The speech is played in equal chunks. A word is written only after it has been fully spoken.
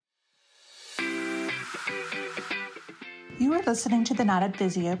You are listening to the Knotted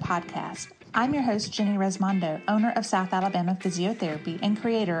Physio podcast. I'm your host, Jenny Resmondo, owner of South Alabama Physiotherapy and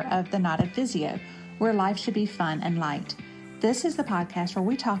creator of the Knotted Physio, where life should be fun and light. This is the podcast where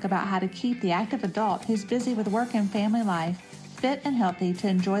we talk about how to keep the active adult who's busy with work and family life fit and healthy to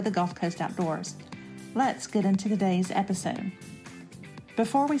enjoy the Gulf Coast outdoors. Let's get into today's episode.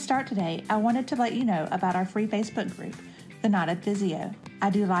 Before we start today, I wanted to let you know about our free Facebook group, The Knotted Physio. I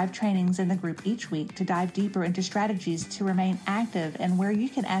do live trainings in the group each week to dive deeper into strategies to remain active and where you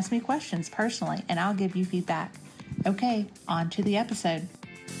can ask me questions personally and I'll give you feedback. Okay, on to the episode.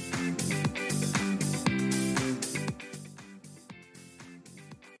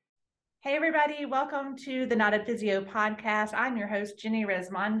 Hey everybody, welcome to the Knotted Physio podcast. I'm your host, Jenny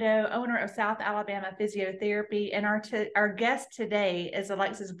Resmondo, owner of South Alabama Physiotherapy, and our guest today is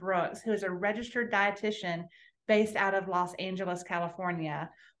Alexis Brooks, who is a registered dietitian based out of Los Angeles, California.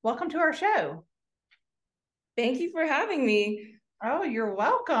 Welcome to our show. Thank you for having me. Oh, you're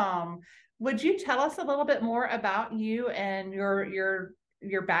welcome. Would you tell us a little bit more about you and your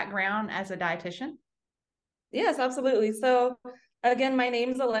background as a dietitian? Yes, absolutely. So again, my name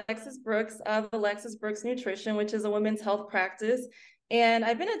is Alexis Brooks of Alexis Brooks Nutrition, which is a women's health practice. And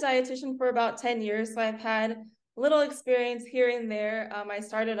I've been a dietitian for about 10 years. So I've had little experience here and there. I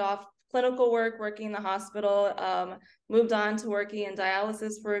started off clinical work, working in the hospital, moved on to working in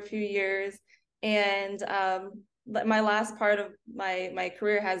dialysis for a few years. And my last part of my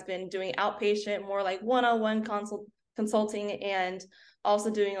career has been doing outpatient, more like one-on-one consulting, and also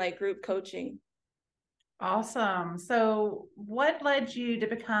doing like group coaching. Awesome. So what led you to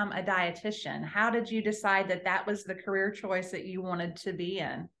become a dietitian? How did you decide that that was the career choice that you wanted to be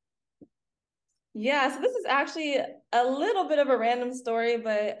in? Yeah, so this is actually a little bit of a random story,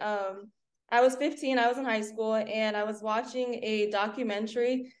 but I was 15, I was in high school, and I was watching a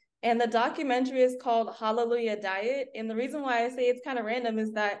documentary, and the documentary is called Hallelujah Diet. And the reason why I say it's kind of random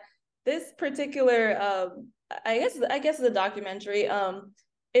is that this particular, I guess it's a documentary.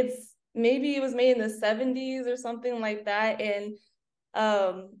 Maybe it was made in the 70s or something like that, and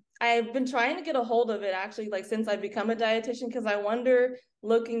I've been trying to get a hold of it actually, like since I've become a dietitian, because I wonder,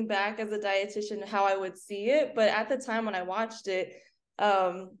 looking back as a dietitian, how I would see it. But at the time when I watched it,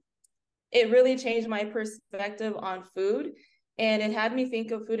 it really changed my perspective on food, and it had me think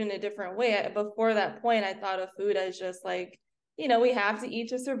of food in a different way. Before that point, I thought of food as just like, we have to eat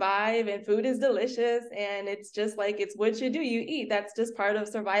to survive, and food is delicious, and it's just like, it's what you do, you eat. That's just part of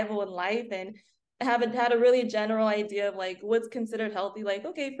survival in life. And I haven't had a really general idea of like what's considered healthy. Like,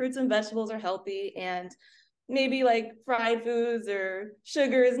 okay, fruits and vegetables are healthy, and maybe like fried foods or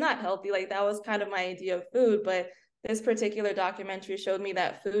sugar is not healthy. Like that was kind of my idea of food. But this particular documentary showed me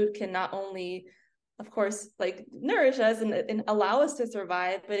that food can not only, of course, like nourish us and allow us to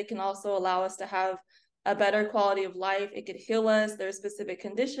survive, but it can also allow us to have a better quality of life. It could heal us. There's specific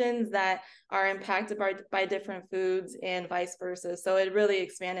conditions that are impacted by different foods and vice versa. So it really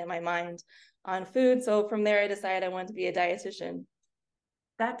expanded my mind on food. So from there, I decided I wanted to be a dietitian.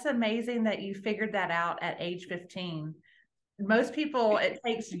 That's amazing that you figured that out at age 15. Most people, it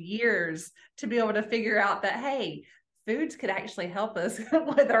takes years to be able to figure out that, hey, foods could actually help us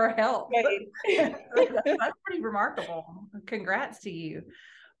with our health. Right. That's pretty remarkable. Congrats to you.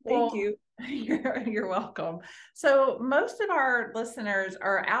 Thank you. You're welcome. So most of our listeners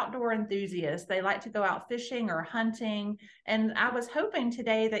are outdoor enthusiasts. They like to go out fishing or hunting. And I was hoping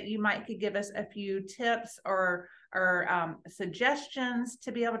today that you could give us a few tips or suggestions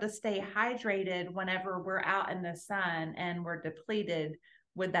to be able to stay hydrated whenever we're out in the sun and we're depleted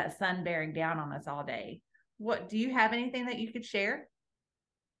with that sun bearing down on us all day. What do you have anything that you could share?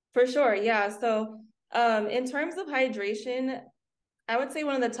 For sure. Yeah. So in terms of hydration, I would say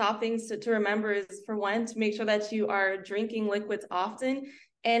one of the top things to remember is, for one, to make sure that you are drinking liquids often.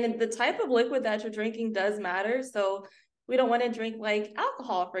 And the type of liquid that you're drinking does matter. So we don't want to drink like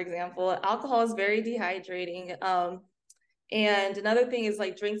alcohol, for example. Alcohol is very dehydrating. And another thing is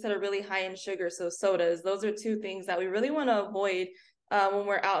like drinks that are really high in sugar. So sodas, those are two things that we really want to avoid when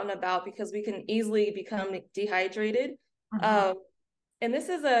we're out and about, because we can easily become dehydrated. Mm-hmm. And this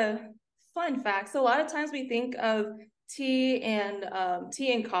is a fun fact. So a lot of times we think of tea and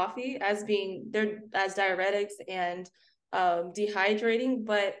coffee as diuretics and dehydrating,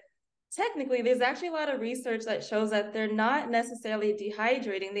 but technically there's actually a lot of research that shows that they're not necessarily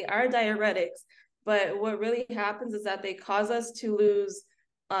dehydrating. They are diuretics, but what really happens is that they cause us to lose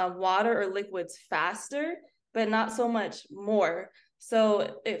water or liquids faster, but not so much more.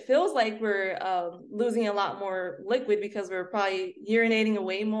 So it feels like we're losing a lot more liquid because we're probably urinating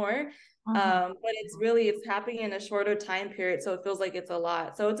away more. But it's happening in a shorter time period, so it feels like it's a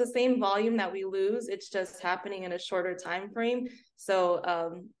lot. So it's the same volume that we lose, it's just happening in a shorter time frame.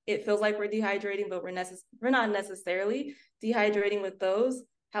 So it feels like we're dehydrating, but we're not necessarily dehydrating with those.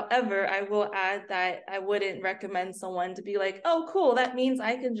 However, I will add that I wouldn't recommend someone to be like, oh, cool, that means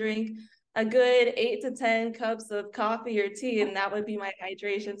I can drink a good 8 to 10 cups of coffee or tea, and that would be my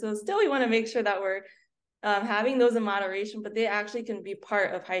hydration. So still, we want to make sure that we're having those in moderation, but they actually can be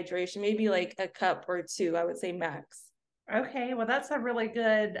part of hydration, maybe like a cup or two, I would say max. Okay, well, that's a really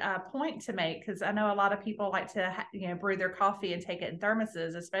good point to make, because I know a lot of people like to, brew their coffee and take it in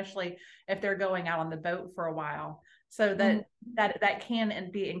thermoses, especially if they're going out on the boat for a while. So that can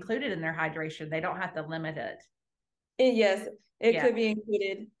be included in their hydration. They don't have to limit it. Yes, it could be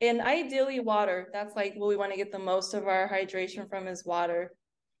included. And ideally water. That's like what we want to get the most of our hydration from is water.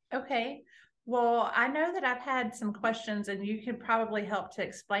 Okay. Well, I know that I've had some questions, and you could probably help to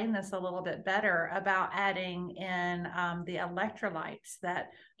explain this a little bit better about adding in the electrolytes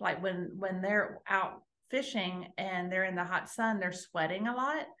that, like when they're out fishing and they're in the hot sun, they're sweating a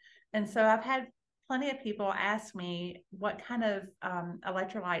lot. And so I've had plenty of people ask me what kind of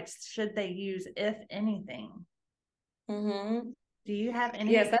electrolytes should they use, if anything. Mm-hmm. Do you have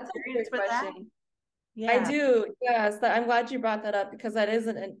any experience with that? Yeah. I do. Yes, I'm glad you brought that up, because that is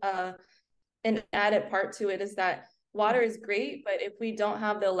an added part to it, is that water is great, but if we don't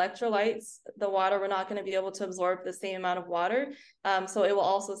have the electrolytes, the water, we're not going to be able to absorb the same amount of water. So it will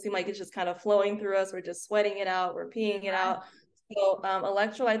also seem like it's just kind of flowing through us. We're just sweating it out. We're peeing it out. So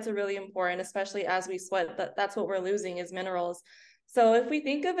electrolytes are really important, especially as we sweat. That's what we're losing is minerals. So if we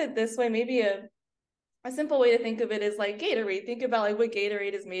think of it this way, maybe a simple way to think of it is like Gatorade. Think about like what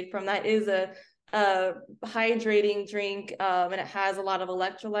Gatorade is made from. That is a hydrating drink, and it has a lot of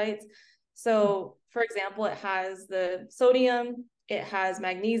electrolytes. So for example, it has the sodium, it has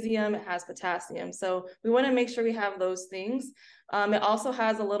magnesium, it has potassium. So we want to make sure we have those things. It also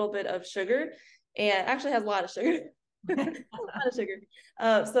has a little bit of sugar, and actually has a lot of sugar. A lot of sugar.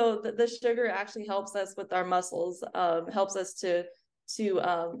 So the sugar actually helps us with our muscles, helps us to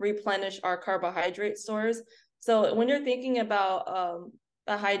replenish our carbohydrate stores. So when you're thinking about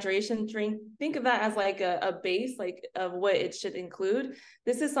a hydration drink, think of that as like a base, like of what it should include.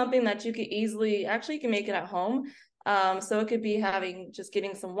 This is something that you could easily, actually you can make it at home. So it could be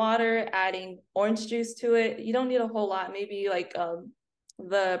getting some water, adding orange juice to it. You don't need a whole lot. Maybe like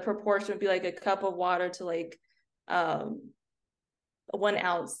the proportion would be like a cup of water to like 1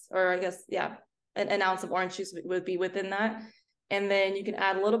 ounce, or I guess, yeah, an ounce of orange juice would be within that. And then you can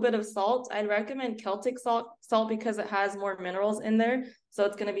add a little bit of salt. I'd recommend Celtic salt because it has more minerals in there. So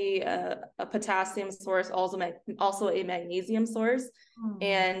it's going to be a potassium source, also a magnesium source.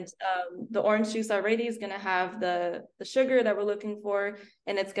 And the orange juice already is going to have the sugar that we're looking for,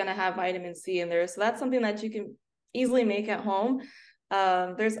 and it's going to have vitamin C in there. So that's something that you can easily make at home.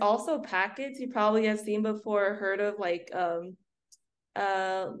 There's also packets you probably have seen before, heard of, like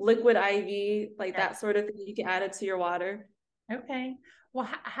liquid IV, like that sort of thing. You can add it to your water. Okay. Well,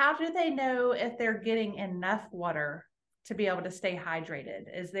 how do they know if they're getting enough water to be able to stay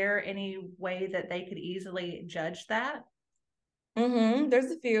hydrated? Is there any way that they could easily judge that?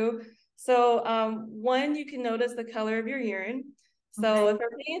 There's a few. So one, you can notice the color of your urine. So if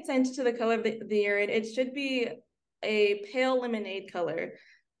we're paying attention to the color of the urine, it should be a pale lemonade color.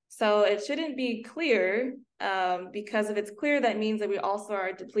 So it shouldn't be clear, because if it's clear, that means that we also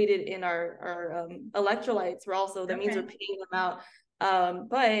are depleted in our electrolytes. That means we're paying them out.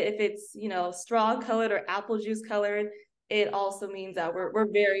 But if it's, straw colored or apple juice colored, it also means that we're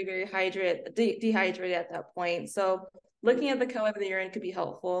very, very dehydrated at that point. So looking at the color of the urine could be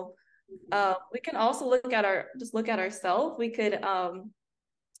helpful. We can also look at ourselves. We could,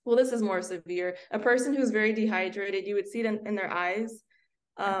 well, this is more severe. A person who's very dehydrated, you would see it in their eyes.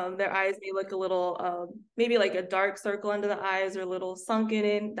 Their eyes may look a little, maybe like a dark circle under the eyes, or a little sunken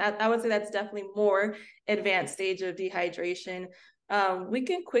in. That, I would say that's definitely more advanced stage of dehydration. We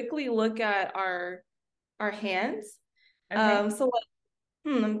can quickly look at our hands. So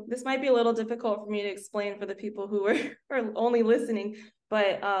this might be a little difficult for me to explain for the people who are only listening,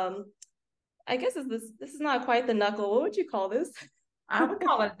 but I guess this is not quite the knuckle. What would you call this? I would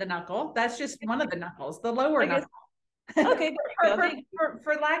call it the knuckle. That's just one of the knuckles, the lower knuckle. Okay.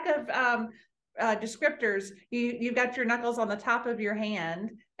 For lack of descriptors, you've got your knuckles on the top of your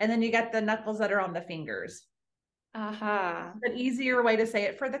hand, and then you got the knuckles that are on the fingers. Aha. An easier way to say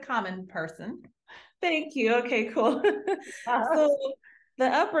it for the common person. Thank you. Okay, cool. So the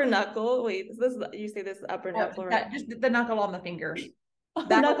upper knuckle, wait, you say this is the upper knuckle, right? Just the knuckle on the finger.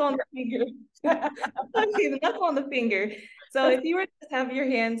 The knuckle on the finger. Okay, the knuckle on the finger. So if you were to have your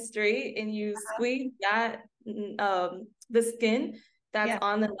hands straight and you squeeze that the skin that's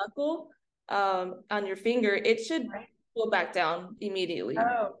on the knuckle on your finger, it should go back down immediately.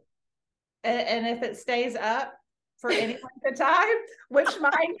 Oh, and if it stays up for any length of time, which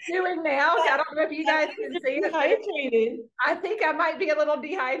mine's doing now, I don't know if you guys can see it. Dehydrated. I think I might be a little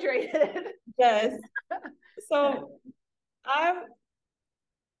dehydrated. Yes. So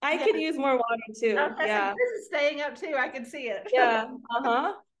I could use more water too. Okay, Yeah. so this is staying up too. I can see it. Yeah.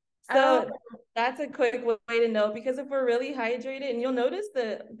 So that's a quick way to know, because if we're really hydrated, and you'll notice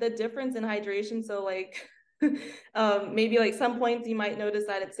the difference in hydration. So like maybe like some points you might notice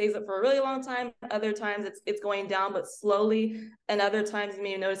that it stays up for a really long time. Other times it's going down but slowly, and other times you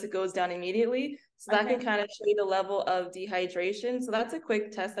may notice it goes down immediately. So that can kind of show you the level of dehydration. So that's a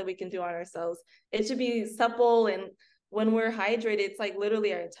quick test that we can do on ourselves. It should be supple, and when we're hydrated, it's like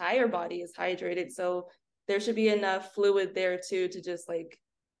literally our entire body is hydrated. So there should be enough fluid there too to just like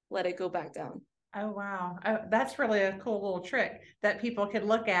let it go back down. Oh, wow. Oh, that's really a cool little trick that people can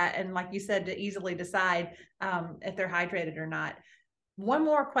look at, and like you said, to easily decide if they're hydrated or not. One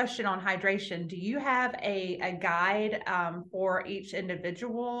more question on hydration. Do you have a guide for each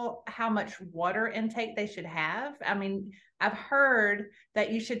individual, how much water intake they should have? I mean, I've heard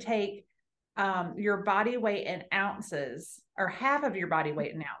that you should take your body weight in ounces, or half of your body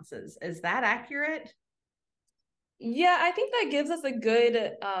weight in ounces. Is that accurate? Yeah, I think that gives us a good,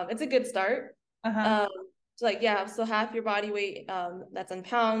 it's a good start. So like, yeah, so half your body weight, that's in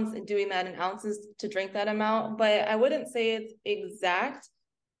pounds, and doing that in ounces to drink that amount. But I wouldn't say it's exact,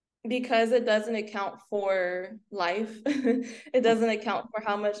 because it doesn't account for life. It doesn't account for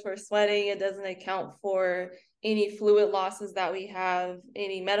how much we're sweating. It doesn't account for any fluid losses that we have,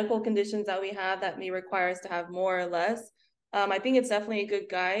 any medical conditions that we have that may require us to have more or less. I think it's definitely a good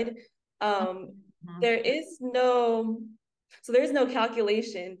guide. There's no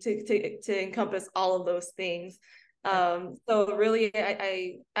calculation to encompass all of those things. So really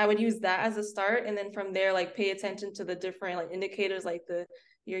I would use that as a start, and then from there, like, pay attention to the different like indicators, like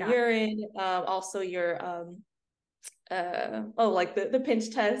your urine, also your like the pinch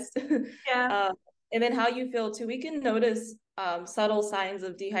test. And then how you feel too. We can notice subtle signs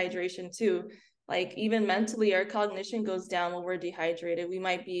of dehydration too. Like even mentally, our cognition goes down when we're dehydrated. We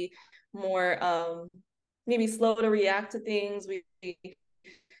might be more maybe slow to react to things. It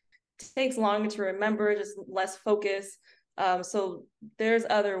takes longer to remember, just less focus. So there's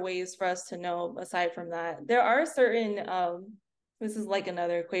other ways for us to know aside from that. There are certain this is like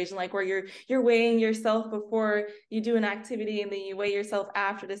another equation, like where you're weighing yourself before you do an activity, and then you weigh yourself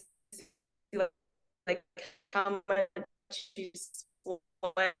after to see like how much you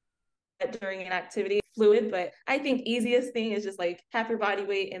sweat during an activity, fluid. But I think easiest thing is just like half your body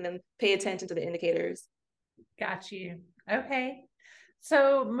weight, and then pay attention to the indicators. Got you. Okay.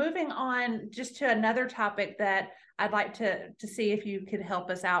 So moving on just to another topic that I'd like to see if you could help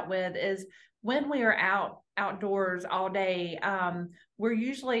us out with is, when we are outdoors all day, we're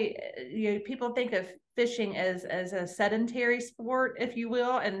usually, people think of fishing as a sedentary sport, if you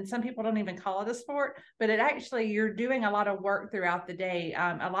will, and some people don't even call it a sport, but it actually, you're doing a lot of work throughout the day,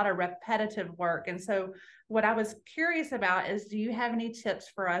 a lot of repetitive work. And so what I was curious about is, do you have any tips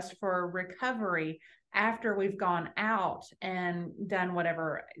for us for recovery after we've gone out and done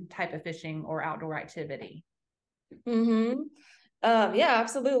whatever type of fishing or outdoor activity? Yeah,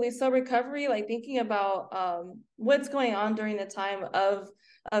 absolutely. So recovery, like thinking about what's going on during the time of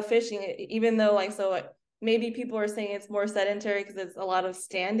fishing, even though maybe people are saying it's more sedentary because it's a lot of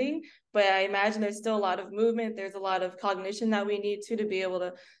standing, but I imagine there's still a lot of movement. There's a lot of cognition that we need to be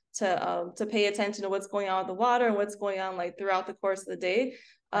able to pay attention to what's going on with the water and what's going on like throughout the course of the day.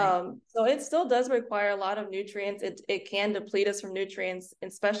 So it still does require a lot of nutrients. It can deplete us from nutrients,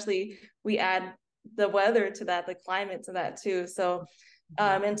 especially we add the weather to that, the climate to that too. So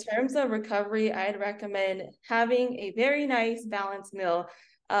in terms of recovery, I'd recommend having a very nice balanced meal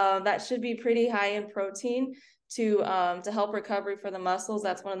that should be pretty high in protein to help recovery for the muscles.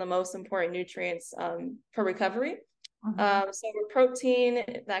 That's one of the most important nutrients for recovery. So for protein,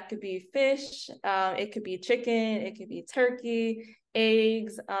 that could be fish, it could be chicken, it could be turkey,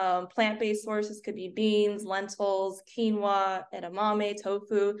 eggs, plant-based sources could be beans, lentils, quinoa, edamame,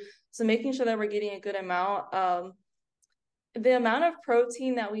 tofu. So making sure that we're getting a good amount. The amount of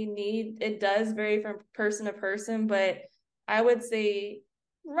protein that we need, it does vary from person to person, but I would say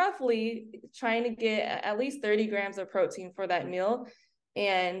roughly trying to get at least 30 grams of protein for that meal.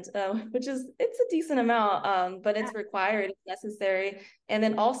 And it's a decent amount, but it's required, it's necessary. And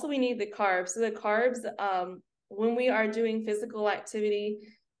then also we need the carbs. So the carbs, when we are doing physical activity,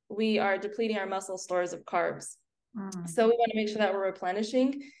 we are depleting our muscle stores of carbs. So we want to make sure that we're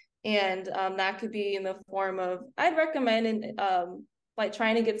replenishing. And that could be in the form of, I'd recommend like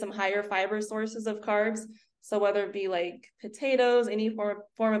trying to get some higher fiber sources of carbs. So whether it be like potatoes, any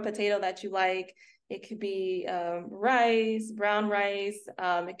form of potato that you like, it could be rice, brown rice,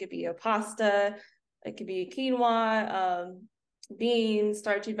 it could be a pasta, it could be quinoa, beans,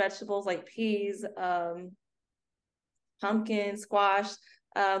 starchy vegetables like peas, pumpkin, squash.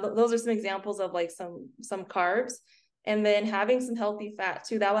 Those are some examples of like some carbs. And then having some healthy fat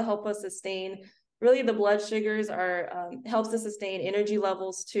too, that will help us sustain, really the blood sugars are, helps us sustain energy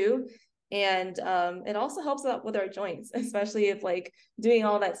levels too. And it also helps out with our joints, especially if like doing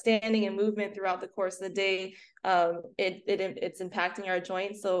all that standing and movement throughout the course of the day, it's impacting our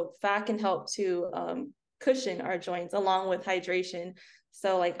joints. So fat can help to cushion our joints along with hydration.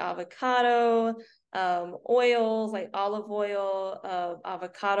 So like avocado, oils like olive oil,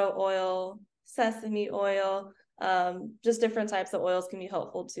 avocado oil, sesame oil, just different types of oils can be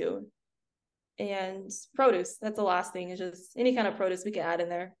helpful too. And produce, that's the last thing, is just any kind of produce we can add in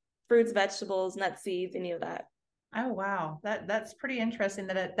there. Fruits, vegetables, nuts, seeds, any of that. Oh, wow. That's pretty interesting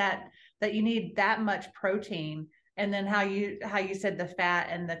that you need that much protein. And then how you said the fat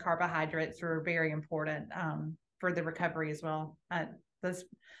and the carbohydrates are very important for the recovery as well.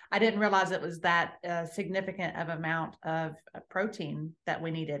 I didn't realize it was that significant of amount of protein that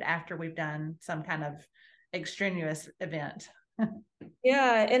we needed after we've done some kind of extraneous event.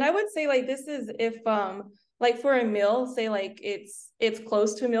 Yeah, and I would say like this is if like for a meal, say like it's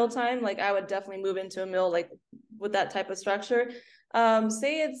close to meal time, like I would definitely move into a meal like with that type of structure.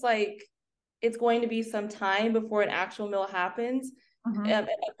 Say it's like it's going to be some time before an actual meal happens. A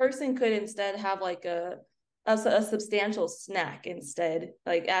person could instead have like a substantial snack instead,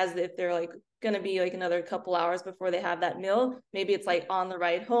 like as if they're like going to be like another couple hours before they have that meal. Maybe it's like on the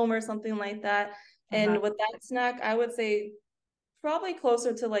ride home or something like that. And with that snack, I would say probably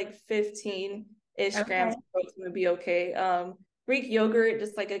closer to like 15-ish grams of protein would be okay. Greek yogurt,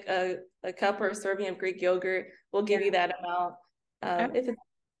 just like a cup or a serving of Greek yogurt will give you that amount. If it's a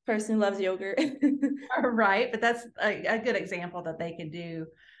person who loves yogurt. Right, but that's a good example that they could do.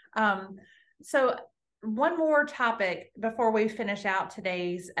 So one more topic before we finish out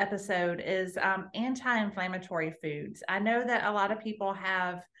today's episode is anti-inflammatory foods. I know that a lot of people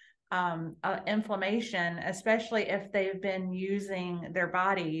have inflammation, especially if they've been using their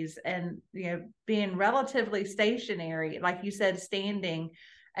bodies and being relatively stationary, like you said, standing,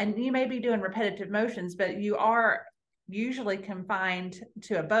 and you may be doing repetitive motions, but you are usually confined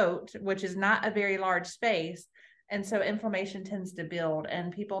to a boat, which is not a very large space. And so inflammation tends to build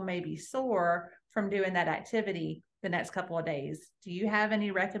and people may be sore from doing that activity the next couple of days. Do you have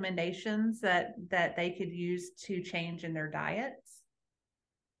any recommendations that they could use to change in their diets?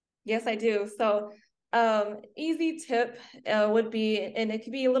 Yes, I do. So easy tip would be, and it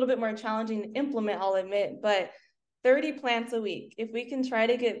could be a little bit more challenging to implement, I'll admit, but 30 plants a week. If we can try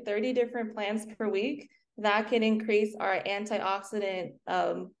to get 30 different plants per week, that can increase our antioxidant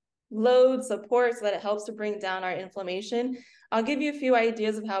load support so that it helps to bring down our inflammation. I'll give you a few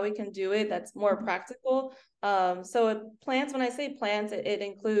ideas of how we can do it that's more practical. So plants, when I say plants, it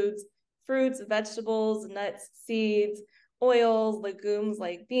includes fruits, vegetables, nuts, seeds, oils, legumes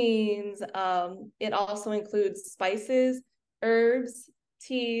like beans. It also includes spices, herbs,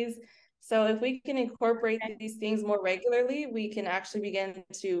 teas. So if we can incorporate these things more regularly, we can actually begin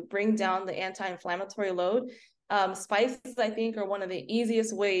to bring down the anti-inflammatory load. Spices, I think, are one of the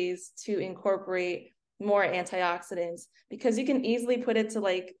easiest ways to incorporate more antioxidants because you can easily put it to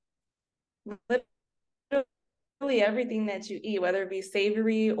like literally everything that you eat, whether it be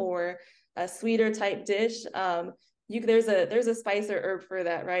savory or a sweeter type dish. There's a spice or herb for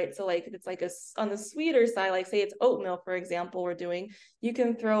that, right? So like if it's like on the sweeter side, like say it's oatmeal, for example, we're doing, you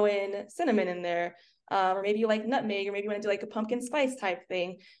can throw in cinnamon in there. Or maybe you like nutmeg, or maybe you want to do like a pumpkin spice type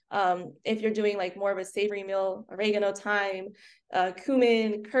thing. If you're doing like more of a savory meal, oregano, thyme,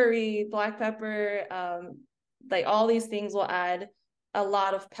 cumin, curry, black pepper, like all these things will add a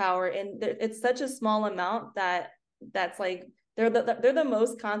lot of power. And it's such a small amount that's like, they're the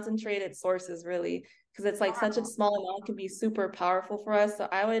most concentrated sources really, because it's like such a small amount can be super powerful for us. So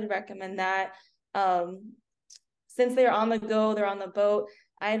I would recommend that. Since they're on the go, they're on the boat,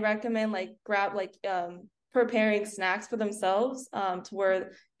 I'd recommend like preparing snacks for themselves to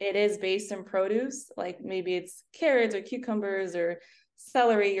where it is based in produce, like maybe it's carrots or cucumbers or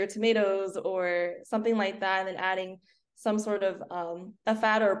celery or tomatoes or something like that, and then adding some sort of a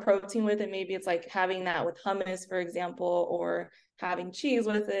fat or a protein with it. Maybe it's like having that with hummus, for example, or having cheese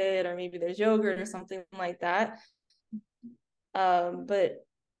with it, or maybe there's yogurt or something like that. But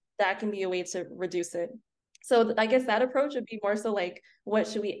that can be a way to reduce it. So I guess that approach would be more so like, what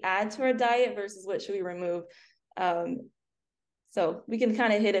should we add to our diet versus what should we remove? So we can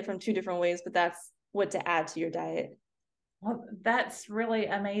kind of hit it from two different ways, but that's what to add to your diet. Well, that's really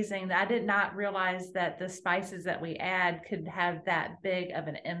amazing. I did not realize that the spices that we add could have that big of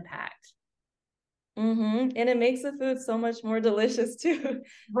an impact. And it makes the food so much more delicious too.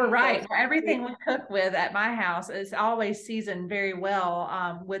 We're right. Everything we cook with at my house is always seasoned very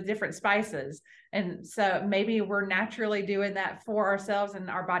well with different spices. And so maybe we're naturally doing that for ourselves and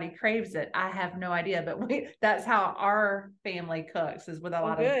our body craves it. I have no idea, but that's how our family cooks, is with a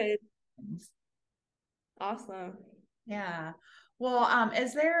lot of things. Awesome. Yeah. Well,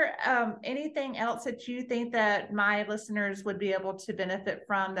 is there anything else that you think that my listeners would be able to benefit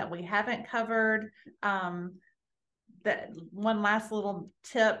from that we haven't covered? That one last little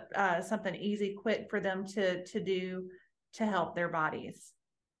tip, something easy, quick for them to do to help their bodies?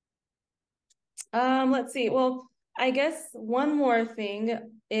 Let's see. Well, I guess one more thing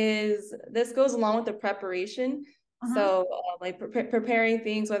is, this goes along with the preparation. So like preparing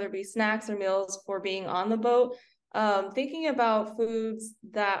things, whether it be snacks or meals for being on the boat. Thinking about foods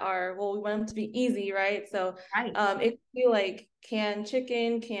that are, well, we want them to be easy, right? So it could be like canned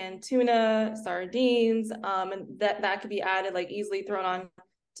chicken, canned tuna, sardines, and that could be added, like easily thrown on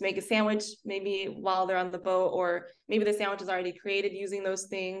to make a sandwich, maybe while they're on the boat, or maybe the sandwich is already created using those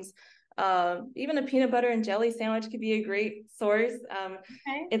things. Even a peanut butter and jelly sandwich could be a great source.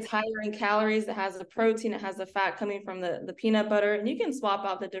 It's higher in calories, it has the protein, it has the fat coming from the peanut butter, and you can swap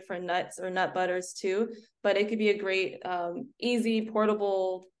out the different nuts or nut butters too, but it could be a great easy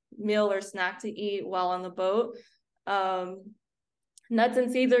portable meal or snack to eat while on the boat. Nuts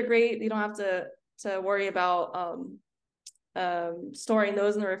and seeds are great. You don't have to worry about storing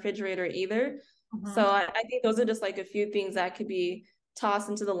those in the refrigerator either. So I think those are just like a few things that could be tossed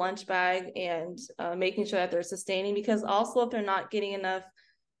into the lunch bag, and making sure that they're sustaining, because also if they're not getting enough,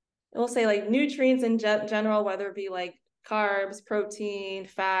 we'll say like nutrients in general, whether it be like carbs, protein,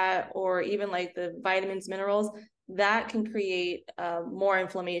 fat, or even like the vitamins, minerals, that can create more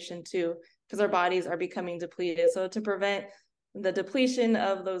inflammation too, because our bodies are becoming depleted. So to prevent the depletion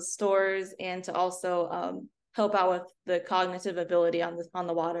of those stores, and to also help out with the cognitive ability on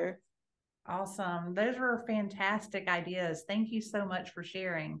the water. Awesome. Those were fantastic ideas. Thank you so much for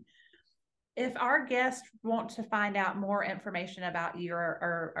sharing. If our guests want to find out more information about you,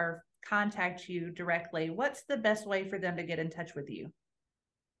 or contact you directly, what's the best way for them to get in touch with you?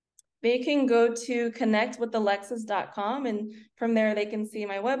 They can go to connectwithalexis.com, and from there they can see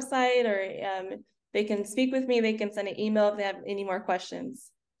my website, or they can speak with me. They can send an email if they have any more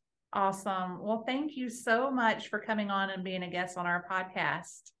questions. Awesome. Well, thank you so much for coming on and being a guest on our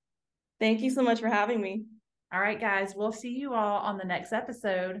podcast. Thank you so much for having me. All right, guys, we'll see you all on the next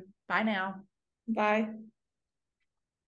episode. Bye now. Bye.